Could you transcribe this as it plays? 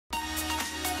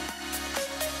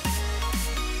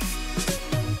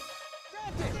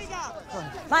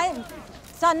My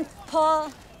son, Paul,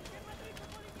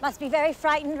 must be very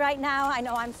frightened right now. I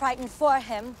know I'm frightened for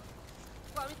him.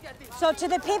 So to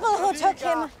the people who took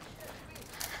him,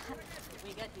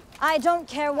 I don't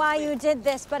care why you did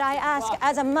this, but I ask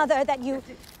as a mother that you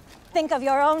think of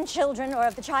your own children or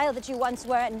of the child that you once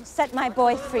were and set my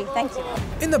boy free. Thank you.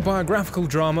 In the biographical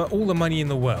drama All the Money in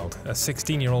the World, a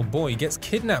 16-year-old boy gets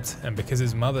kidnapped, and because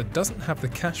his mother doesn't have the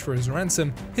cash for his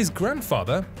ransom, his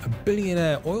grandfather, a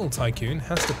billionaire oil tycoon,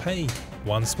 has to pay.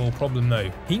 One small problem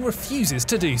though, he refuses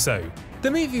to do so.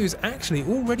 The movie was actually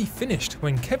already finished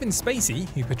when Kevin Spacey,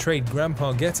 who portrayed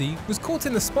Grandpa Getty, was caught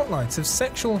in the spotlights of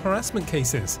sexual harassment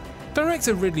cases.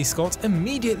 Director Ridley Scott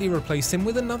immediately replaced him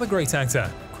with another great actor,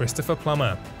 Christopher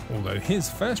Plummer, although his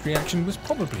first reaction was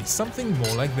probably something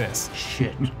more like this.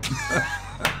 Shit.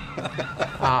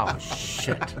 Oh,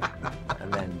 shit.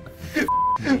 And then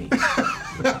me.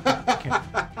 Okay.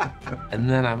 And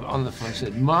then I'm on the phone and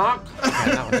said, Mark?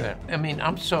 And that was it. I mean,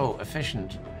 I'm so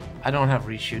efficient. I don't have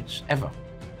reshoots, ever.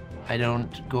 I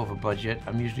don't go over budget.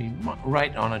 I'm usually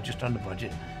right on or just under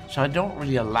budget. So I don't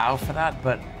really allow for that,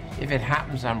 but if it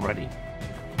happens, I'm ready.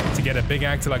 To get a big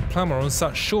actor like Plummer on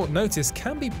such short notice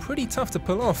can be pretty tough to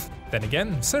pull off. Then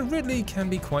again, Sir Ridley can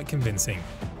be quite convincing.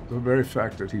 The very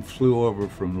fact that he flew over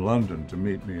from London to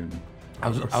meet me in... I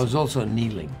was also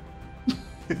kneeling.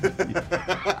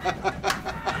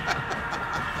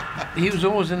 He was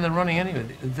always in the running anyway.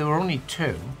 There were only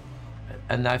two,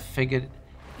 and I figured,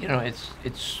 you know, it's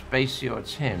Spacey or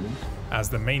it's him. As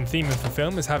the main theme of the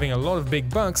film is having a lot of big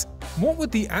bucks, what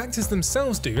would the actors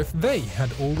themselves do if they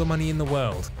had all the money in the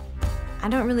world? I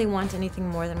don't really want anything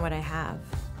more than what I have.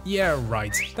 Yeah,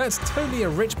 right. That's totally a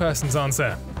rich person's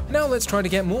answer. Now let's try to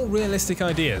get more realistic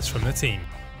ideas from the team.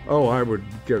 Oh, I would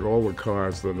get all the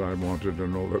cars that I wanted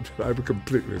and all that. I'm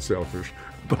completely selfish.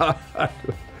 But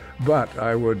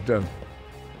I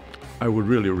would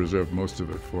really reserve most of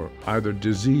it for either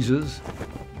diseases,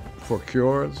 for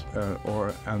cures,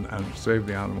 and save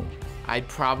the animals. I'd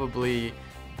probably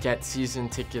get season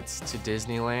tickets to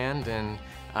Disneyland and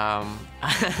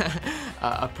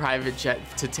a private jet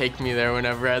to take me there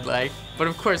whenever I'd like. But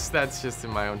of course, that's just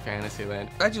in my own fantasy land.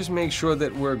 I just make sure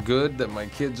that we're good, that my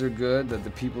kids are good, that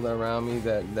the people around me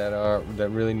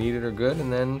that really need it are good,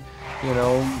 and then, you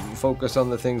know, focus on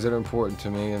the things that are important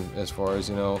to me as far as,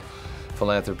 you know,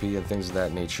 philanthropy and things of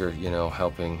that nature, you know,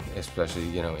 helping especially,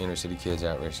 you know, inner city kids,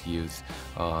 at-risk youth.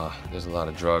 There's a lot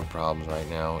of drug problems right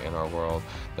now in our world.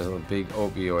 There's a big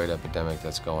opioid epidemic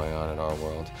that's going on in our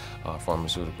world,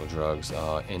 pharmaceutical drugs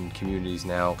in communities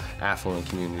now, affluent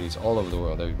communities all over the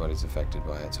world. Everybody's affected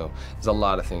by it. So there's a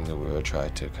lot of things that we would try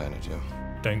to kind of do.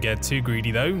 Don't get too greedy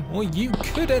though, or you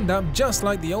could end up just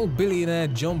like the old billionaire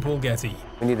John Paul Getty.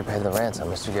 We need to pay the ransom,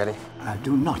 Mr. Getty. I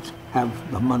do not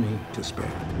have the money to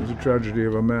spare. It's a tragedy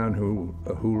of a man who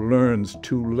learns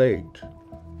too late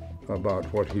about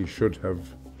what he should have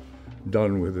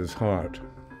done with his heart.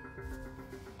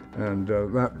 And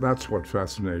that's what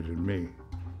fascinated me.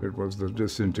 It was the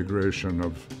disintegration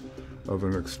of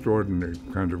an extraordinary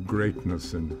kind of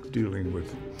greatness in dealing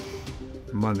with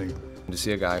money. To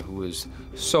see a guy who is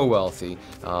so wealthy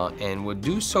and would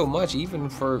do so much even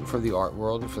for the art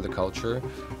world and for the culture,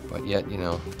 but yet, you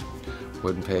know,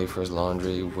 wouldn't pay for his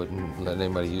laundry, wouldn't let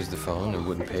anybody use the phone, and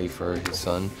wouldn't pay for his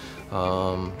son,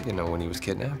 you know, when he was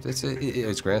kidnapped.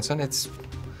 His grandson, it's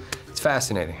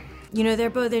fascinating. You know,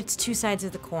 it's two sides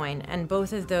of the coin, and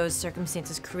both of those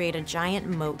circumstances create a giant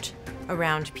moat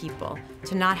around people,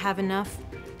 to not have enough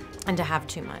and to have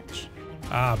too much.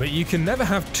 Ah, but you can never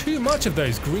have too much of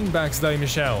those greenbacks though,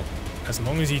 Michelle. As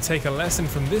long as you take a lesson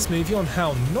from this movie on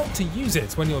how not to use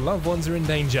it when your loved ones are in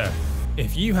danger.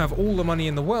 If you have all the money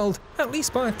in the world, at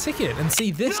least buy a ticket and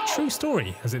see this true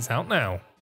story as it's out now.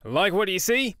 Like what you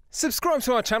see? Subscribe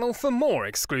to our channel for more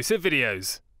exclusive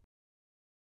videos.